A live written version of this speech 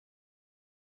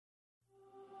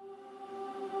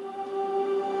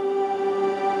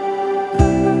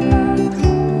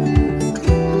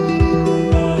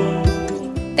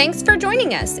Thanks for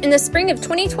joining us in the spring of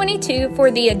 2022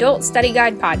 for the Adult Study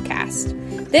Guide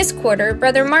podcast. This quarter,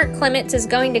 Brother Mark Clements is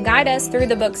going to guide us through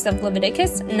the books of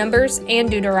Leviticus, Numbers, and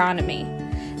Deuteronomy.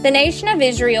 The nation of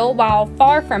Israel, while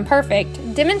far from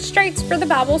perfect, demonstrates for the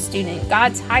Bible student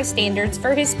God's high standards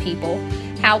for His people,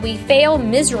 how we fail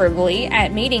miserably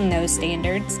at meeting those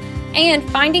standards, and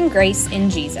finding grace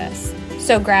in Jesus.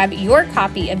 So grab your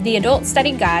copy of the Adult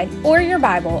Study Guide or your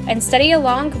Bible and study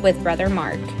along with Brother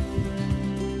Mark.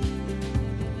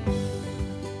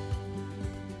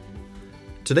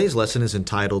 Today's lesson is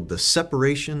entitled The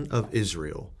Separation of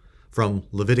Israel from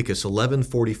Leviticus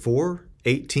 11:44,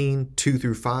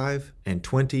 18:2-5, and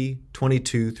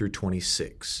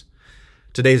 20:22-26.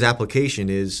 Today's application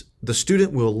is, the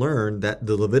student will learn that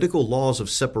the Levitical laws of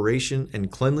separation and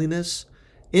cleanliness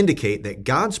indicate that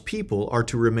God's people are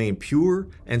to remain pure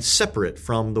and separate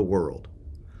from the world.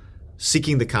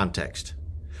 Seeking the context.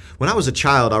 When I was a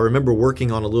child, I remember working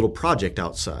on a little project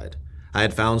outside. I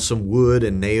had found some wood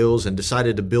and nails and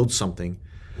decided to build something.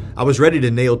 I was ready to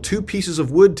nail 2 pieces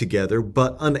of wood together,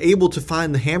 but unable to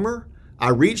find the hammer,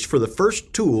 I reached for the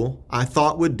first tool I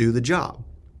thought would do the job.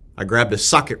 I grabbed a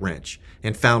socket wrench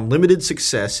and found limited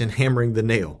success in hammering the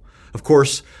nail. Of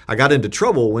course, I got into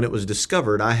trouble when it was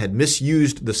discovered I had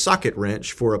misused the socket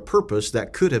wrench for a purpose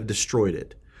that could have destroyed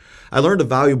it. I learned a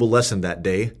valuable lesson that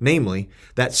day, namely,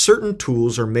 that certain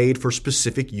tools are made for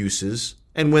specific uses,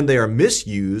 and when they are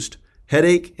misused,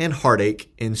 headache and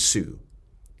heartache ensue.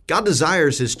 God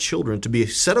desires His children to be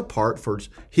set apart for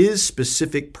His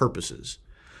specific purposes.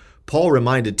 Paul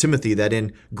reminded Timothy that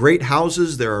in great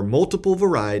houses there are multiple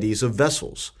varieties of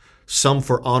vessels, some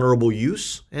for honorable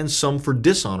use and some for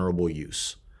dishonorable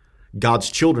use. God's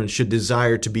children should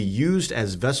desire to be used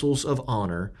as vessels of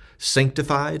honor,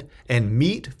 sanctified, and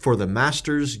meet for the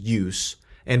Master's use,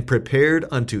 and prepared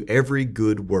unto every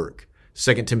good work.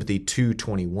 2 Timothy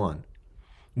 2:21.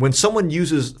 When someone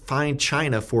uses fine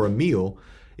china for a meal,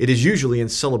 it is usually in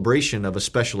celebration of a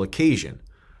special occasion.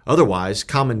 Otherwise,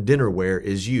 common dinnerware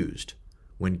is used.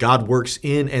 When God works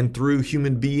in and through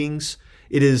human beings,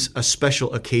 it is a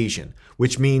special occasion,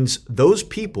 which means those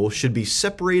people should be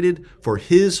separated for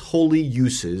His holy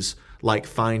uses like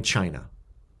fine china.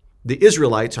 The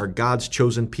Israelites are God's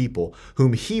chosen people,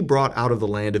 whom He brought out of the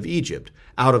land of Egypt,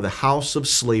 out of the house of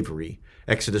slavery.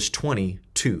 Exodus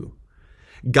 20:2.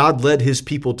 God led His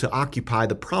people to occupy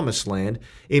the promised land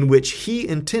in which He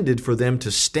intended for them to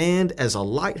stand as a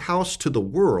lighthouse to the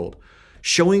world,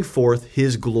 showing forth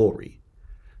His glory.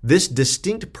 This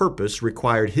distinct purpose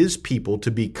required His people to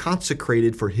be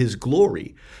consecrated for His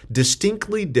glory,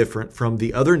 distinctly different from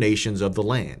the other nations of the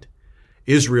land.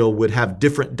 Israel would have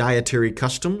different dietary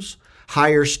customs,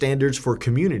 higher standards for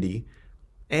community,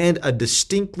 and a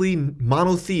distinctly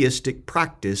monotheistic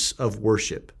practice of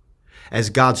worship. As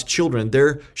God's children,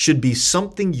 there should be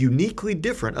something uniquely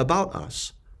different about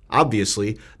us.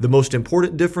 Obviously, the most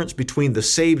important difference between the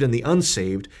saved and the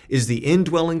unsaved is the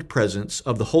indwelling presence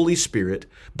of the Holy Spirit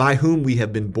by whom we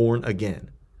have been born again.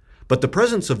 But the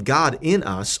presence of God in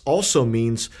us also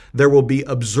means there will be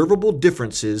observable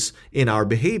differences in our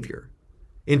behavior.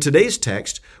 In today's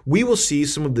text, we will see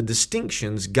some of the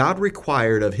distinctions God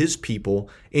required of His people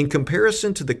in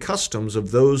comparison to the customs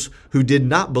of those who did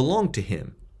not belong to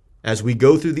Him. As we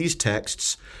go through these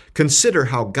texts, consider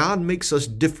how God makes us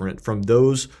different from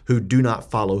those who do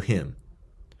not follow Him.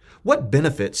 What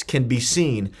benefits can be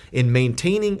seen in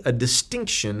maintaining a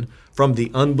distinction from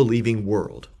the unbelieving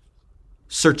world?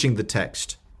 Searching the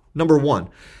text. Number 1,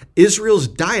 Israel's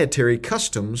dietary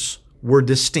customs were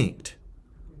distinct.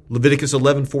 Leviticus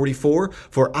 11:44,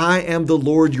 "For I am the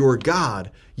Lord your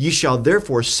God. Ye shall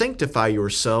therefore sanctify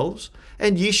yourselves,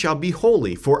 and ye shall be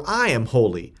holy, for I am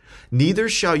holy. Neither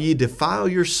shall ye defile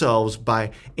yourselves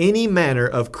by any manner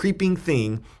of creeping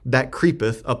thing that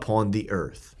creepeth upon the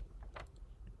earth."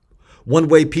 One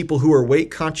way people who are weight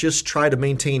conscious try to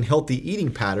maintain healthy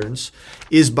eating patterns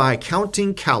is by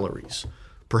counting calories.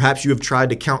 Perhaps you have tried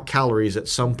to count calories at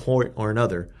some point or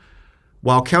another.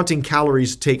 While counting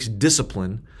calories takes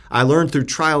discipline, I learned through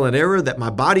trial and error that my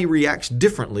body reacts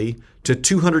differently to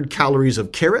 200 calories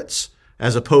of carrots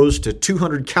as opposed to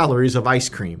 200 calories of ice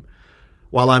cream.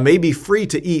 While I may be free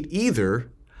to eat either,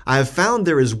 I have found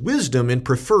there is wisdom in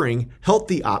preferring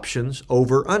healthy options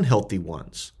over unhealthy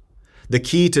ones. The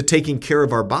key to taking care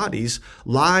of our bodies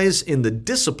lies in the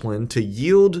discipline to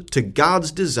yield to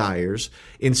God's desires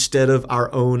instead of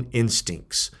our own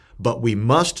instincts. But we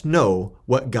must know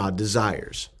what God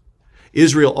desires.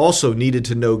 Israel also needed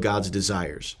to know God's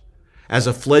desires. As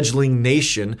a fledgling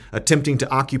nation attempting to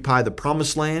occupy the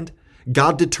Promised Land,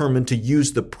 God determined to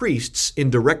use the priests in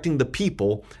directing the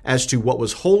people as to what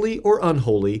was holy or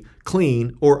unholy,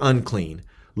 clean or unclean.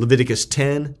 Leviticus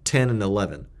 10, 10, and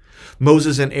 11.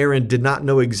 Moses and Aaron did not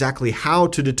know exactly how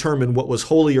to determine what was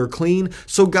holy or clean,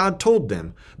 so God told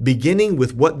them, beginning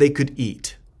with what they could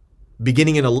eat.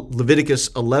 Beginning in Leviticus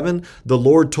 11, the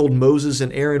Lord told Moses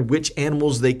and Aaron which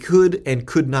animals they could and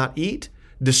could not eat,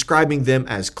 describing them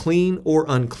as clean or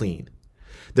unclean.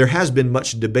 There has been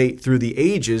much debate through the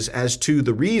ages as to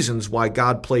the reasons why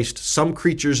God placed some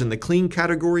creatures in the clean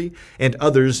category and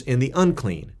others in the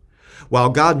unclean. While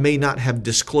God may not have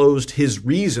disclosed his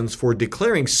reasons for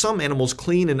declaring some animals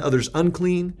clean and others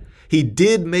unclean, he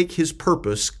did make his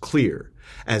purpose clear.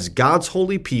 As God's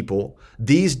holy people,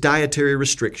 these dietary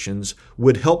restrictions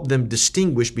would help them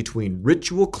distinguish between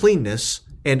ritual cleanness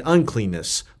and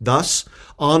uncleanness, thus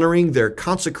honoring their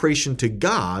consecration to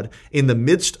God in the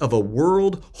midst of a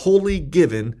world wholly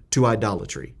given to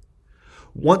idolatry.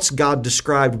 Once God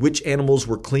described which animals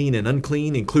were clean and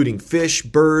unclean, including fish,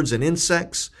 birds, and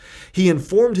insects, he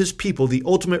informed his people the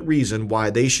ultimate reason why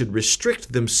they should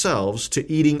restrict themselves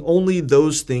to eating only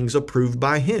those things approved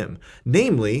by him,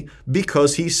 namely,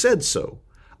 because he said so.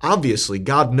 Obviously,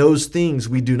 God knows things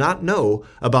we do not know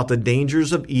about the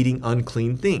dangers of eating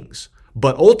unclean things.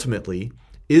 But ultimately,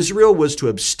 Israel was to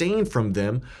abstain from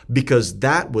them because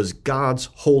that was God's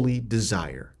holy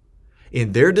desire.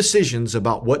 In their decisions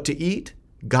about what to eat,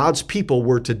 God's people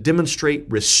were to demonstrate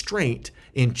restraint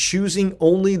in choosing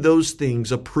only those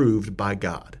things approved by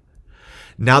God.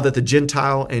 Now that the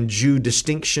Gentile and Jew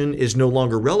distinction is no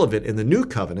longer relevant in the new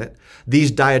covenant,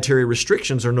 these dietary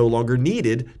restrictions are no longer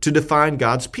needed to define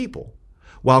God's people.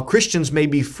 While Christians may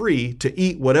be free to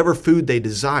eat whatever food they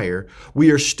desire,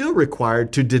 we are still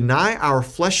required to deny our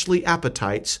fleshly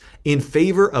appetites in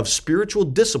favor of spiritual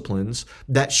disciplines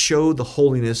that show the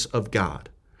holiness of God.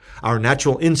 Our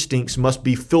natural instincts must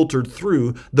be filtered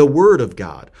through the Word of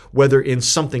God, whether in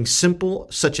something simple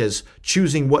such as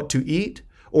choosing what to eat,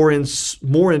 or in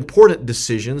more important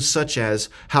decisions such as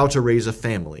how to raise a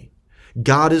family.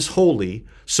 God is holy,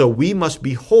 so we must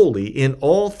be holy in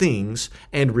all things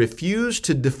and refuse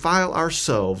to defile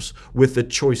ourselves with the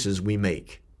choices we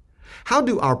make. How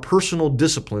do our personal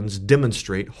disciplines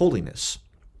demonstrate holiness?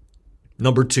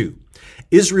 Number 2,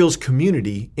 Israel's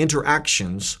community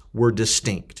interactions were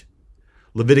distinct.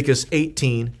 Leviticus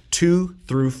 18, 2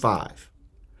 through 5.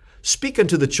 Speak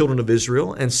unto the children of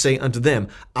Israel, and say unto them,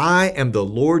 I am the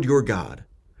Lord your God.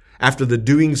 After the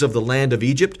doings of the land of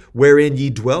Egypt, wherein ye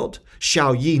dwelt,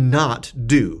 shall ye not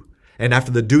do. And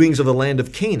after the doings of the land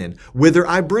of Canaan, whither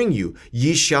I bring you,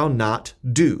 ye shall not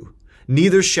do.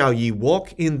 Neither shall ye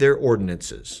walk in their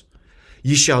ordinances.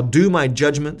 Ye shall do my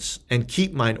judgments, and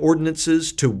keep mine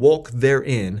ordinances, to walk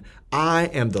therein. I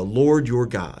am the Lord your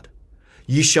God.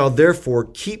 Ye shall therefore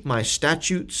keep my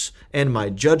statutes and my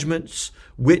judgments,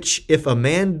 which if a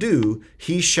man do,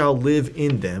 he shall live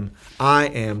in them. I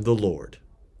am the Lord.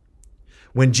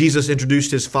 When Jesus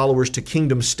introduced his followers to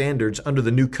kingdom standards under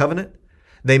the new covenant,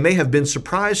 they may have been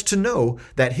surprised to know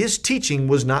that his teaching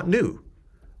was not new.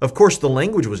 Of course, the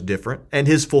language was different, and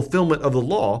his fulfillment of the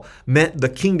law meant the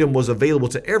kingdom was available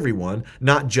to everyone,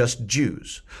 not just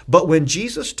Jews. But when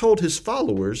Jesus told his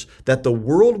followers that the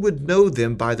world would know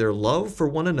them by their love for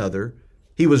one another,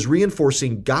 he was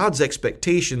reinforcing God's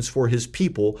expectations for his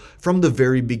people from the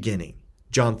very beginning.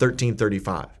 John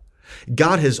 13:35.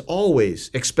 God has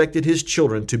always expected his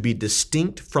children to be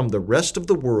distinct from the rest of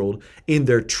the world in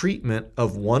their treatment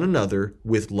of one another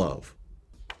with love.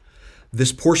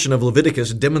 This portion of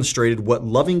Leviticus demonstrated what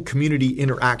loving community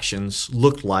interactions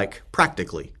looked like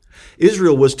practically.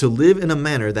 Israel was to live in a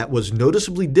manner that was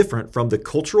noticeably different from the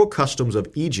cultural customs of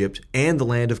Egypt and the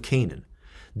land of Canaan.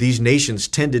 These nations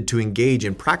tended to engage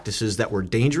in practices that were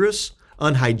dangerous,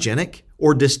 unhygienic,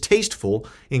 or distasteful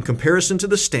in comparison to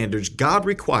the standards God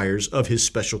requires of his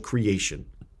special creation.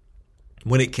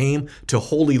 When it came to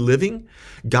holy living,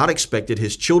 God expected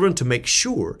his children to make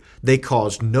sure they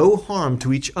caused no harm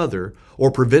to each other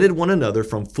or prevented one another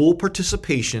from full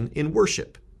participation in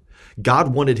worship.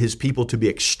 God wanted his people to be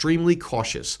extremely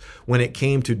cautious when it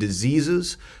came to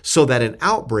diseases so that an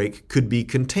outbreak could be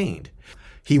contained.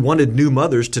 He wanted new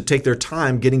mothers to take their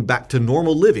time getting back to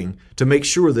normal living to make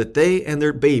sure that they and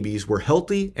their babies were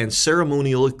healthy and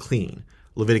ceremonially clean.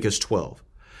 Leviticus 12.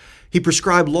 He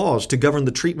prescribed laws to govern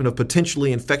the treatment of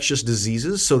potentially infectious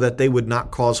diseases so that they would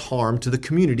not cause harm to the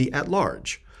community at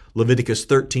large. Leviticus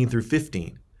 13 through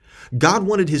 15. God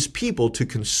wanted his people to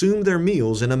consume their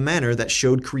meals in a manner that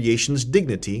showed creation's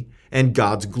dignity and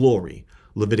God's glory.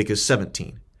 Leviticus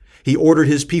 17. He ordered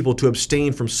his people to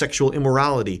abstain from sexual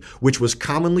immorality, which was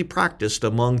commonly practiced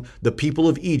among the people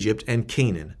of Egypt and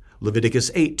Canaan.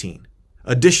 Leviticus 18.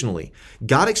 Additionally,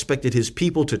 God expected his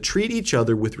people to treat each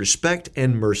other with respect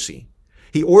and mercy.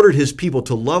 He ordered his people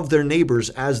to love their neighbors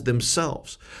as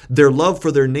themselves. Their love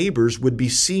for their neighbors would be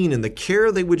seen in the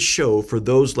care they would show for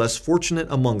those less fortunate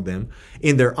among them,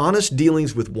 in their honest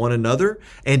dealings with one another,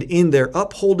 and in their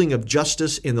upholding of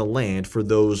justice in the land for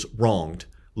those wronged.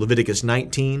 Leviticus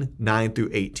 19, 9 through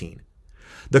 18.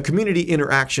 The community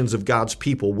interactions of God's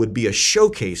people would be a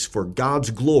showcase for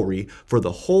God's glory for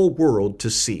the whole world to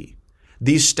see.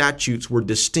 These statutes were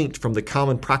distinct from the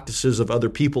common practices of other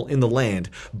people in the land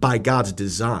by God's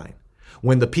design.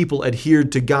 When the people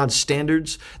adhered to God's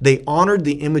standards, they honored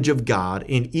the image of God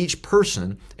in each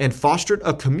person and fostered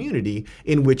a community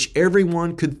in which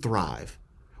everyone could thrive.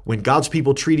 When God's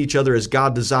people treat each other as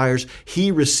God desires,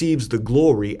 He receives the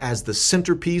glory as the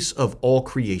centerpiece of all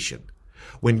creation.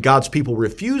 When God's people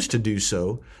refuse to do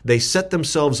so, they set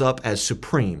themselves up as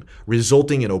supreme,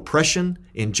 resulting in oppression,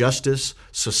 injustice,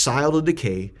 societal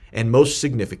decay, and most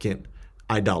significant,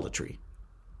 idolatry.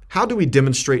 How do we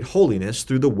demonstrate holiness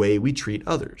through the way we treat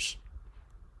others?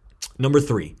 Number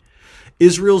 3,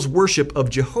 Israel's worship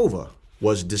of Jehovah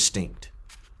was distinct.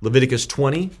 Leviticus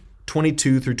 20,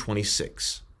 22 through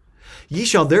 26. Ye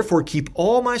shall therefore keep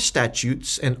all my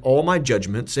statutes and all my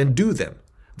judgments and do them,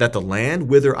 that the land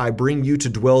whither I bring you to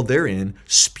dwell therein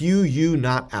spew you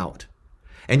not out.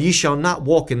 And ye shall not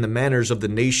walk in the manners of the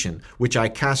nation which I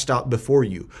cast out before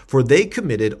you, for they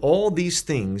committed all these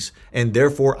things, and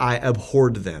therefore I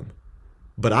abhorred them.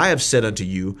 But I have said unto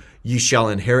you, ye shall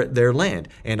inherit their land,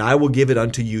 and I will give it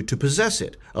unto you to possess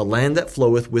it, a land that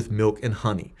floweth with milk and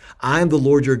honey. I am the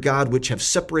Lord your God, which have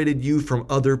separated you from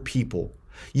other people.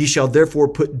 Ye shall therefore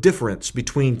put difference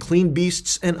between clean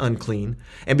beasts and unclean,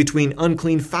 and between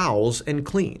unclean fowls and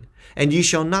clean. And ye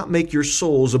shall not make your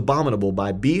souls abominable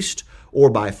by beast, or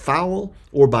by fowl,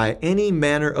 or by any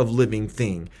manner of living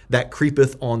thing that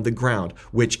creepeth on the ground,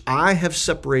 which I have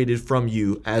separated from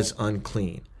you as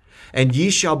unclean. And ye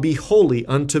shall be holy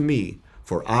unto me,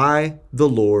 for I, the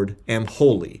Lord, am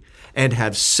holy, and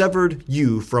have severed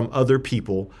you from other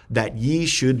people, that ye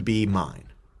should be mine.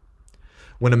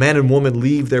 When a man and woman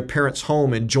leave their parents'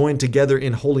 home and join together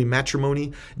in holy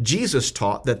matrimony, Jesus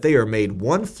taught that they are made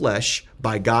one flesh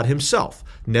by God Himself,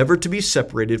 never to be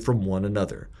separated from one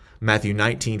another. Matthew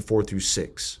 19, 4 through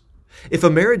 6. If a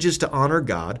marriage is to honor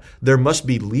God, there must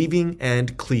be leaving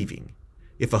and cleaving.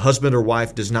 If a husband or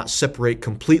wife does not separate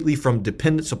completely from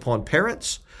dependence upon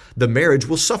parents, the marriage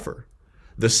will suffer.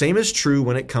 The same is true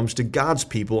when it comes to God's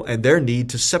people and their need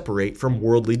to separate from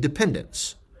worldly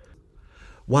dependence.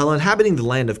 While inhabiting the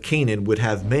land of Canaan would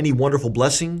have many wonderful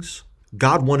blessings,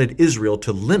 God wanted Israel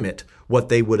to limit what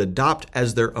they would adopt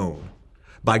as their own.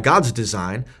 By God's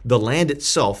design, the land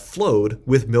itself flowed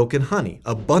with milk and honey,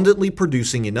 abundantly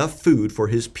producing enough food for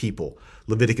His people.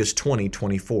 Leviticus 20,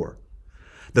 24.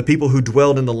 The people who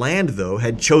dwelled in the land, though,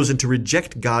 had chosen to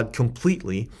reject God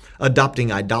completely, adopting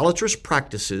idolatrous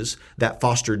practices that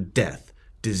fostered death,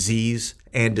 disease,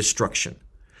 and destruction.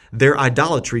 Their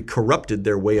idolatry corrupted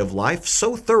their way of life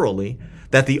so thoroughly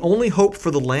that the only hope for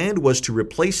the land was to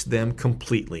replace them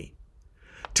completely.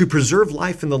 To preserve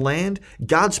life in the land,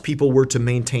 God's people were to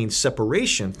maintain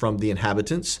separation from the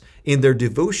inhabitants in their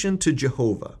devotion to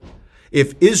Jehovah.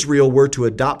 If Israel were to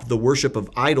adopt the worship of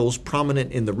idols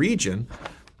prominent in the region,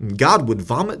 God would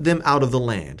vomit them out of the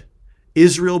land.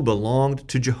 Israel belonged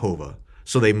to Jehovah,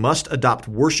 so they must adopt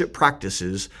worship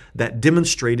practices that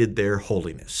demonstrated their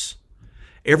holiness.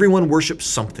 Everyone worships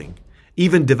something.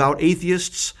 Even devout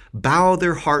atheists bow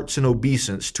their hearts in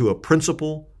obeisance to a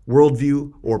principle,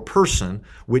 worldview, or person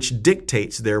which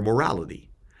dictates their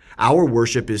morality. Our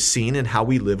worship is seen in how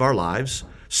we live our lives,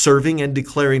 serving and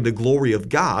declaring the glory of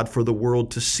God for the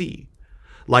world to see.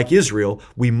 Like Israel,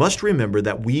 we must remember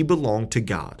that we belong to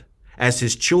God. As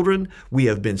His children, we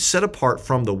have been set apart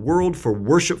from the world for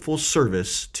worshipful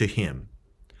service to Him.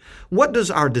 What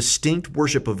does our distinct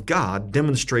worship of God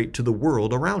demonstrate to the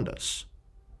world around us?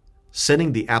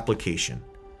 Setting the application.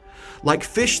 Like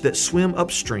fish that swim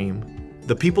upstream,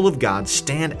 the people of God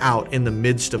stand out in the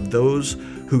midst of those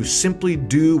who simply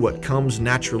do what comes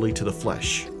naturally to the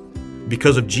flesh.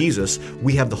 Because of Jesus,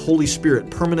 we have the Holy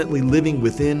Spirit permanently living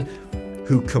within,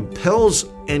 who compels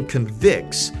and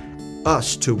convicts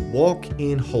us to walk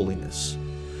in holiness.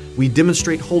 We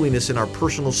demonstrate holiness in our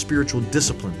personal spiritual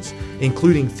disciplines,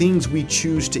 including things we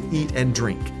choose to eat and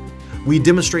drink. We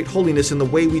demonstrate holiness in the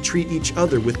way we treat each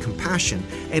other with compassion,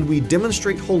 and we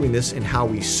demonstrate holiness in how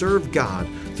we serve God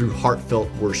through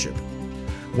heartfelt worship.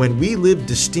 When we live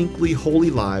distinctly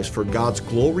holy lives for God's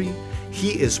glory,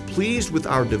 He is pleased with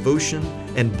our devotion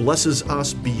and blesses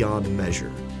us beyond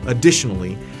measure.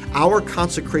 Additionally, our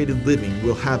consecrated living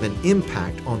will have an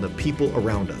impact on the people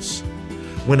around us.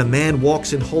 When a man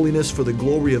walks in holiness for the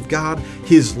glory of God,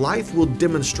 his life will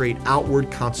demonstrate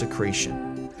outward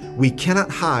consecration. We cannot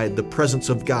hide the presence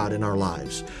of God in our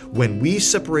lives. When we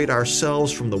separate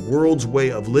ourselves from the world's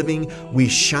way of living, we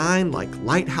shine like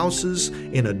lighthouses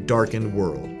in a darkened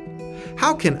world.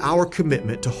 How can our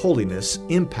commitment to holiness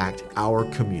impact our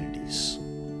communities?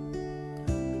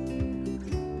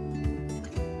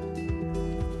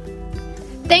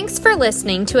 Thanks for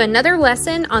listening to another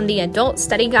lesson on the Adult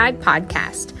Study Guide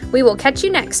podcast. We will catch you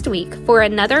next week for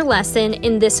another lesson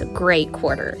in this great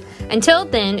quarter. Until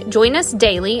then, join us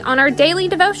daily on our daily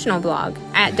devotional blog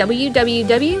at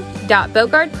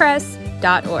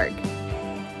www.beaugardpress.org.